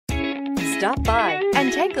Stop by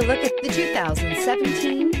and take a look at the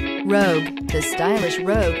 2017 Rogue. The stylish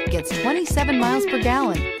Rogue gets 27 miles per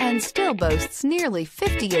gallon and still boasts nearly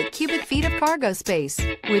 58 cubic feet of cargo space.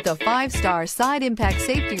 With a 5-star side impact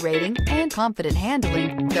safety rating and confident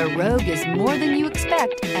handling, the Rogue is more than you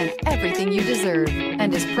expect and everything you deserve,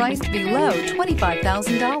 and is priced below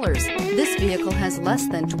 $25,000. This vehicle has less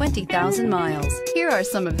than 20,000 miles. Here are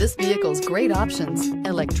some of this vehicle's great options: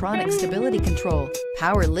 electronic stability control,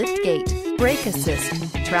 power lift gate, brake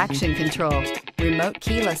assist, traction control, remote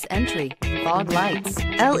keyless entry, fog lights,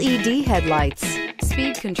 LED headlights,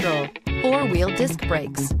 speed control, 4-wheel disc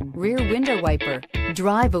brakes, rear window wiper.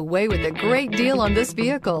 Drive away with a great deal on this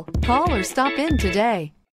vehicle. Call or stop in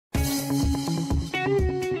today.